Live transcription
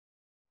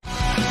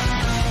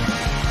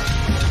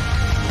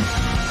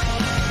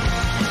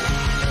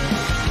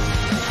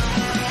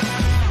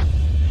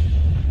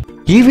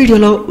ఈ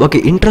వీడియోలో ఒక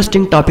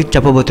ఇంట్రెస్టింగ్ టాపిక్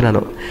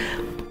చెప్పబోతున్నాను.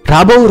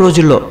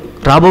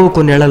 రాబో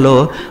కొన్నేళ్లలో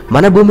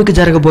మన భూమికి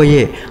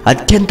జరగబోయే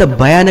అత్యంత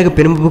భయానక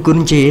పెనుముప్పు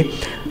గురించి,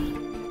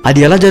 అది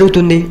ఎలా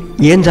జరుగుతుంది,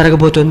 ఏం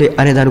జరగబోతుంది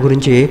అనే దాని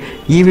గురించి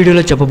ఈ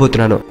వీడియోలో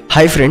చెప్పబోతున్నాను.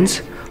 హాయ్ ఫ్రెండ్స్,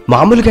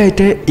 మామూలుగా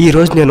అయితే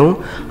ఈరోజు నేను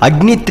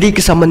అగ్ని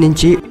 3కి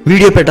సంబంధించి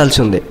వీడియో పెట్టాల్సి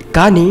ఉంది.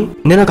 కానీ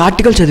నేను ఒక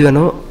ఆర్టికల్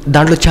చదివాను,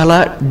 దాంట్లో చాలా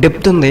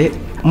డెప్త్ ఉంది.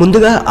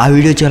 ముందుగా ఆ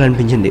వీడియో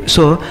చేయాలనిపించింది,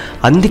 సో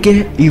అందుకే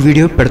ఈ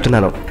వీడియో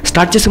పెడుతున్నాను.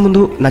 స్టార్ట్ చేసే ముందు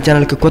నా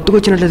ఛానల్కి కొత్తగా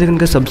వచ్చినట్లయితే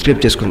కనుక సబ్స్క్రైబ్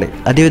చేసుకోండి.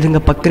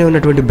 అదేవిధంగా పక్కనే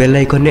ఉన్నటువంటి బెల్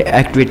ఐకాన్ని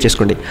యాక్టివేట్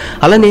చేసుకోండి.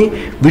 అలానే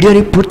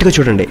వీడియోని పూర్తిగా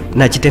చూడండి,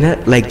 నచ్చితేనే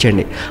లైక్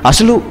చేయండి.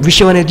 అసలు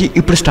విషయం అనేది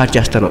ఇప్పుడు స్టార్ట్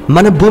చేస్తాను.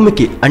 మన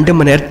భూమికి అంటే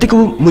మన ఎర్త్కి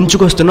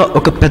ముంచుకొస్తున్న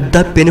ఒక పెద్ద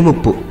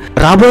పెనుముప్పు.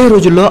 రాబోయే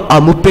రోజుల్లో ఆ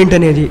ముప్పు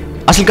ఏంటనేది,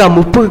 అసలు ఆ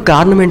ముప్పుకి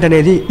కారణం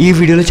ఏంటనేది ఈ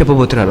వీడియోలో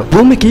చెప్పబోతున్నాను.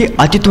 భూమికి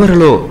అతి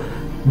త్వరలో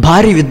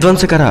భారీ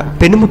విధ్వంసకర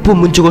పెనుముప్పు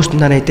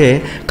ముంచుకొస్తుందని అయితే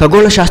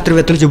ఖగోళ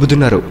శాస్త్రవేత్తలు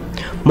చెబుతున్నారు.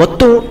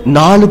 మొత్తం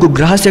 4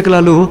 గ్రహ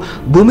శకలాలు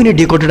భూమిని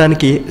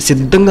ఢీకొట్టడానికి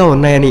సిద్ధంగా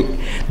ఉన్నాయని,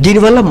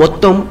 దీనివల్ల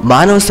మొత్తం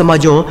మానవ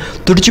సమాజం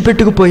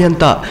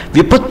తుడిచిపెట్టుకుపోయేంత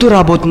విపత్తు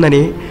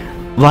రాబోతుందని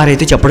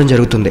వారైతే చెప్పడం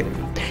జరుగుతుంది.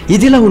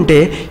 ఇదిలా ఉంటే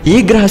ఈ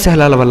గ్రహ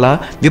శకలాల వల్ల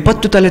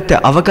విపత్తు తలెత్తే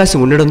అవకాశం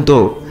ఉండడంతో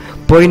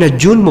పోయిన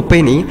జూన్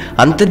 30ని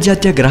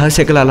అంతర్జాతీయ గ్రహ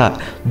శకలాల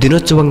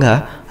దినోత్సవంగా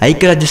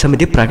ఐక్యరాజ్య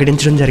సమితి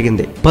ప్రకటించడం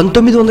జరిగింది.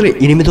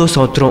 1908వ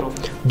సంవత్సరం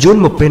జూన్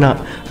 30న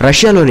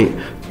రష్యాలోని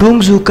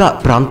టుంగ్జూకా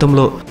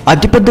ప్రాంతంలో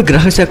అతిపెద్ద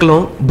గ్రహ శకలం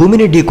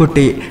భూమిని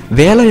ఢీకొట్టి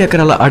వేల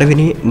ఎకరాల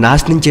అడవిని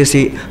నాశనం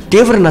చేసి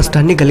తీవ్ర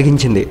నష్టాన్ని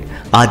కలిగించింది.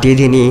 ఆ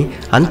తేదీని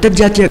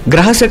అంతర్జాతీయ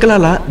గ్రహ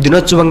శకలాల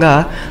దినోత్సవంగా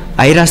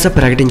ఐరాస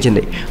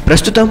ప్రకటించింది.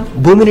 ప్రస్తుతం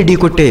భూమిని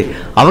ఢీకొట్టే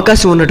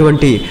అవకాశం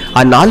ఉన్నటువంటి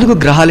ఆ 4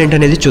 గ్రహాలు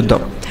ఏంటనేది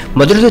చూద్దాం.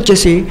 మొదటిది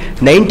వచ్చేసి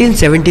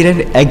 1979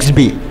 XB,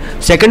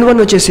 సెకండ్ వన్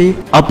వచ్చేసి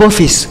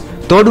అపోఫిస్,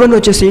 థర్డ్ వన్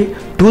వచ్చేసి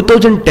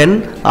 2010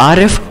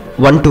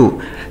 RF12,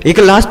 ఇక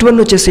లాస్ట్ వన్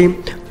వచ్చేసి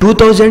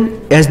 2000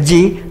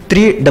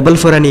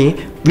 SG344 అని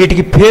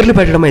వీటికి పేర్లు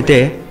పెట్టడం అయితే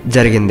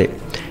జరిగింది.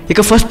 ఇక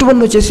ఫస్ట్ వన్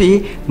వచ్చేసి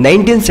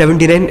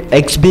 1979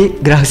 XB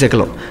గ్రహ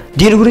శకలం.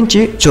 దీని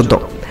గురించి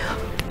చూద్దాం.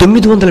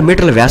 900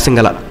 మీటర్ల వ్యాసం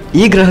గల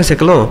ఈ గ్రహ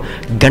శకలం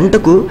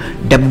గంటకు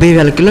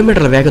 70,000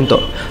 కిలోమీటర్ల వేగంతో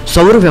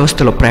సౌర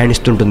వ్యవస్థలో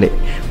ప్రయాణిస్తుంటుంది.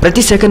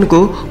 ప్రతి సెకండ్కు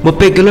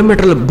 30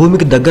 కిలోమీటర్ల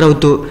భూమికి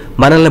దగ్గరవుతూ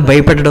మనల్ని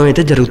భయపెట్టడం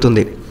అయితే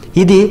జరుగుతుంది.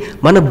 ఇది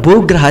మన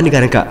భూగ్రహాన్ని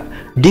కనుక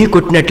ఢీ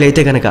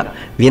కొట్టినట్లయితే కనుక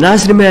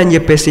వినాశనమే అని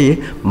చెప్పేసి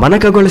మన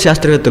ఖగోళ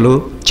శాస్త్రవేత్తలు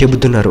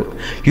చెబుతున్నారు.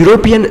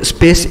 యూరోపియన్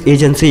స్పేస్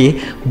ఏజెన్సీ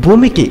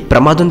భూమికి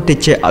ప్రమాదం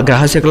తెచ్చే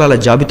గ్రహ శకలాల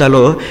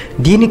జాబితాలో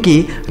దీనికి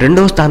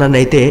 2వ స్థానాన్ని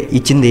అయితే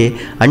ఇచ్చింది.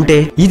 అంటే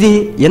ఇది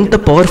ఎంత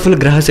పవర్ఫుల్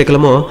గ్రహ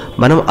శకలమో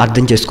మనం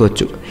అర్థం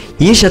చేసుకోవచ్చు.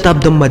 ఈ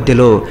శతాబ్దం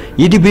మధ్యలో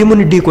ఇది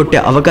భూమిని ఢీ కొట్టే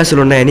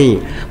అవకాశాలు ఉన్నాయని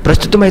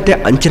ప్రస్తుతం అయితే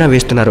అంచనా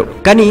వేస్తున్నారు.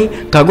 కానీ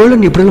ఖగోళ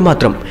నిపుణులు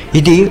మాత్రం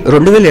ఇది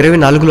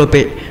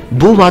 2024లోపే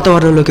భూ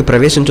వాతావరణంలోకి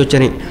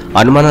ప్రవేశించవచ్చని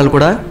అనుమానాలు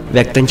కూడా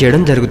వ్యక్తం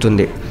చేయడం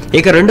జరుగుతుంది.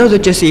 ఇక రెండవది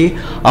వచ్చేసి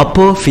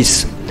అపోఫిస్.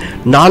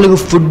 4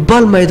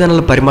 ఫుట్బాల్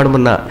మైదానాల పరిమాణం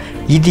ఉన్న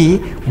ఇది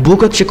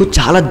భూకక్షకు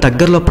చాలా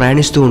దగ్గరలో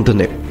ప్రయాణిస్తూ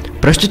ఉంటుంది.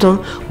 ప్రస్తుతం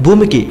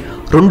భూమికి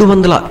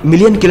 200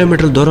 మిలియన్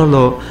కిలోమీటర్ల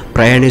దూరంలో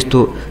ప్రయాణిస్తూ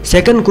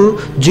సెకండ్కు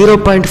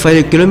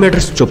 0.5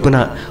 కిలోమీటర్స్ చొప్పున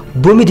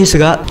భూమి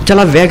దిశగా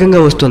చాలా వేగంగా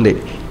వస్తుంది.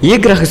 ఈ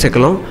గ్రహ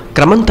శకలం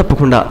క్రమం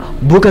తప్పకుండా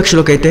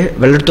భూకక్షలోకి అయితే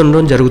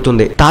వెళ్తుండడం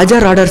జరుగుతుంది. తాజా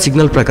రాడార్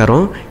సిగ్నల్ ప్రకారం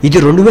ఇది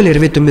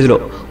 2029లో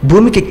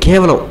భూమికి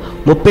కేవలం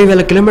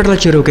 30,000 కిలోమీటర్ల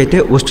చేరువకైతే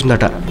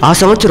వస్తుందట. ఆ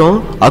సంవత్సరం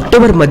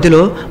అక్టోబర్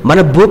మధ్యలో మన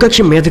భూకక్ష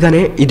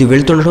మీదుగానే ఇది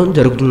వెళ్తుండడం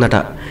జరుగుతుందట.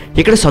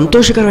 ఇక్కడ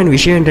సంతోషకరమైన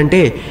విషయం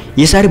ఏంటంటే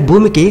ఈసారి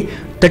భూమికి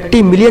 30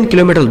 మిలియన్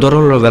కిలోమీటర్ల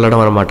దూరంలో వెళ్ళడం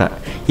అనమాట.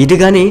 ఇది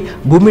కానీ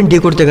భూమిని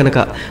ఢీకొడితే కనుక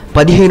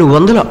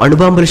 1500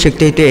 అణుబాంబుల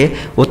శక్తి అయితే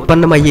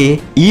ఉత్పన్నమయ్యి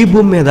ఈ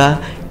భూమి మీద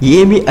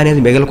ఏమి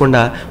అనేది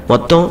మిగలకుండా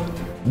మొత్తం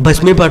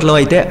భస్మీపాటలో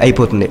అయితే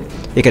అయిపోతుంది.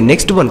 ఇక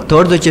నెక్స్ట్ వన్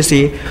థర్డ్ వచ్చేసి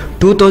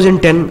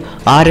 2010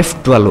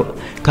 RF12.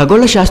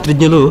 ఖగోళ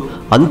శాస్త్రజ్ఞులు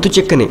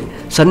అంతుచిక్కని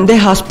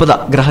సందేహాస్పద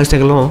గ్రహ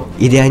శకలం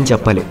ఇదే అని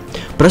చెప్పాలి.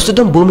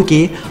 ప్రస్తుతం భూమికి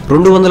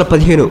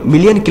 215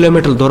 మిలియన్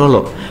కిలోమీటర్ల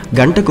దూరంలో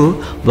గంటకు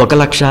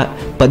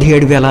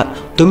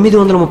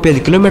 1,17,935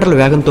 కిలోమీటర్ల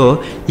వేగంతో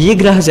ఈ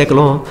గ్రహ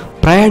శకలం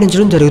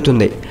ప్రయాణించడం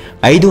జరుగుతుంది.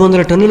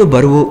 500 టన్నుల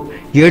బరువు,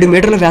 7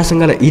 మీటర్ల వ్యాసం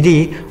గల ఇది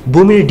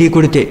భూమిని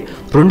ఢీకొడితే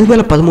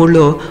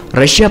 2013లో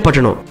రష్యా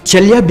పట్టణం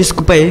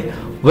చెల్యాబిస్క్పై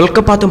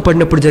ఉల్కపాతం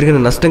పడినప్పుడు జరిగిన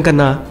నష్టం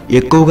కన్నా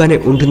ఎక్కువగానే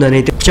ఉంటుందని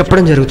అయితే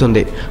చెప్పడం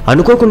జరుగుతుంది.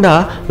 అనుకోకుండా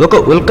ఒక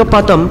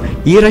ఉల్కపాతం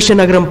ఈ రష్యా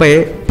నగరంపై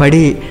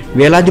పడి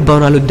వేలాది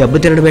భవనాలు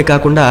దెబ్బతినడమే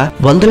కాకుండా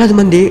వందలాది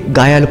మంది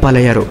గాయాలు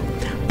పాలయ్యారు.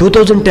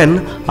 2010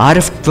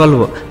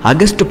 RF12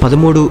 ఆగస్టు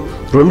 13,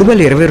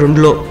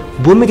 2022లో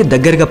భూమికి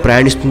దగ్గరగా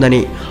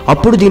ప్రయాణిస్తుందని,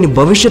 అప్పుడు దీని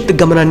భవిష్యత్తు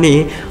గమనాన్ని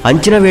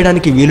అంచనా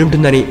వేయడానికి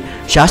వీలుంటుందని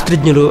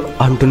శాస్త్రజ్ఞులు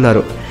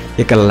అంటున్నారు.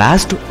 ఇక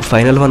లాస్ట్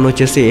ఫైనల్ వన్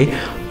వచ్చేసి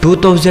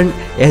 2000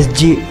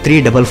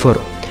 SG344.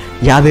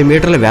 50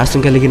 మీటర్ల వ్యాసం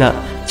కలిగిన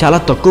చాలా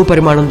తక్కువ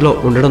పరిమాణంలో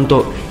ఉండడంతో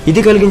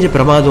ఇది కలిగించే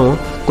ప్రమాదం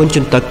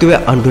కొంచెం తక్కువే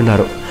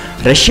అంటున్నారు.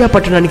 రష్యా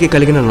పట్టణానికి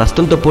కలిగిన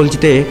నష్టంతో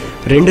పోల్చితే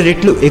 2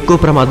 రెట్లు ఎక్కువ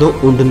ప్రమాదం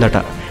ఉంటుందట.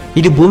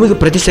 ఇది భూమికి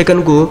ప్రతి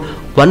సెకండ్కు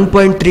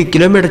 1.3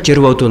 కిలోమీటర్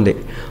చేరువవుతుంది.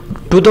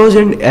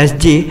 2000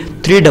 SG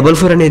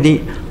 344 అనేది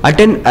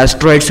అటెన్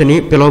ఆస్ట్రాయిడ్స్ అని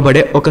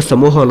పిలువబడే ఒక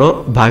సమూహంలో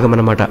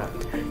భాగమన్నమాట.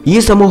 ఈ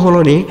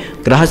సమూహంలోని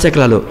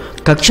గ్రహశకలాలు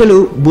కక్షలు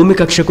భూమి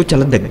కక్షకు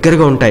చాలా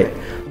దగ్గరగా ఉంటాయి.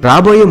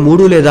 రాబోయే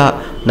 3 లేదా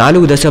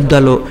 4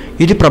 దశాబ్దాల్లో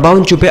ఇది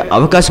ప్రభావం చూపే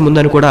అవకాశం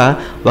ఉందని కూడా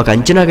ఒక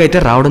అంచనాగా అయితే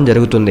రావడం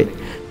జరుగుతుంది.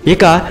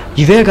 ఇక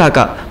ఇవే కాక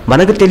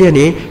మనకు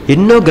తెలియని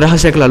ఎన్నో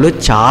గ్రహశకలాలు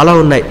చాలా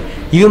ఉన్నాయి.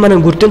 ఇవి మనం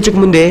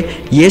గుర్తించకముందే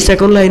ఏ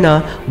సెకండ్లో అయినా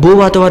భూ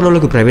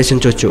వాతావరణంలోకి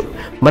ప్రవేశించవచ్చు.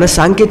 మన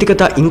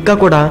సాంకేతికత ఇంకా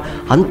కూడా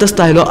అంత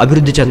స్థాయిలో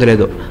అభివృద్ధి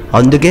చెందలేదు.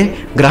 అందుకే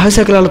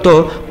గ్రహశకలాలతో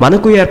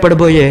మనకు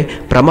ఏర్పడబోయే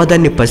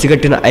ప్రమాదాన్ని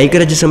పసిగట్టిన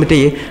ఐక్యరాజ్య సమితి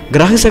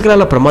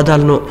గ్రహశకలాల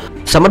ప్రమాదాలను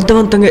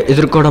సమర్థవంతంగా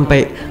ఎదుర్కోవడంపై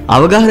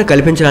అవగాహన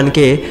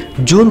కల్పించడానికి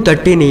జూన్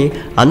 30ని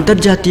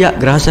అంతర్జాతీయ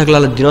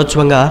గ్రహశకలాల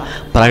దినోత్సవంగా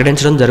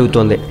ప్రకటించడం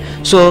జరుగుతోంది.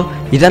 సో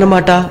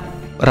ఇదన్నమాట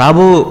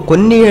రాబో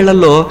కొన్ని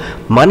ఏళ్లలో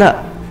మన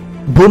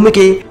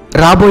భూమికి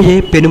రాబోయే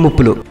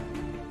పెనుముప్పులు.